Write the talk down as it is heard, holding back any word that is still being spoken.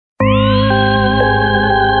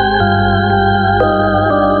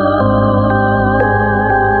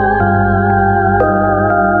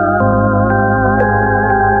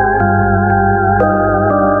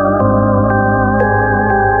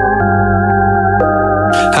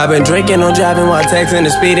been drinking, I'm driving while texting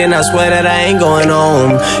and speeding. I swear that I ain't going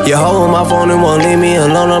home. You holding my phone and won't leave me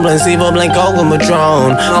alone. I'm blank Sivo, blank Coke and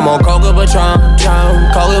Patron. I'm on Coke and Patron,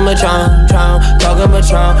 Coke and Patron, Coke and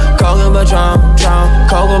Patron, Coke and Patron,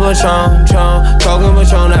 Coke and Patron, Coke and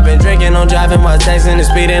Patron. I've been drinking, I'm driving while texting and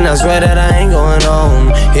speeding. I swear that I ain't going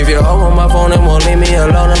home. If you hold on my phone and won't leave me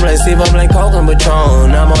alone, I'm blank Sivo, blank Coke and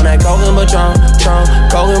Patron. I'm on that Coke and Patron,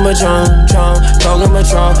 Coke and Patron, Coke and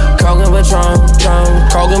Patron, Coke and Patron,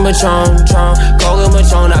 Coke and Patron, Coke and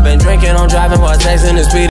Patron. I've been drinking, I'm driving while texting and speeding.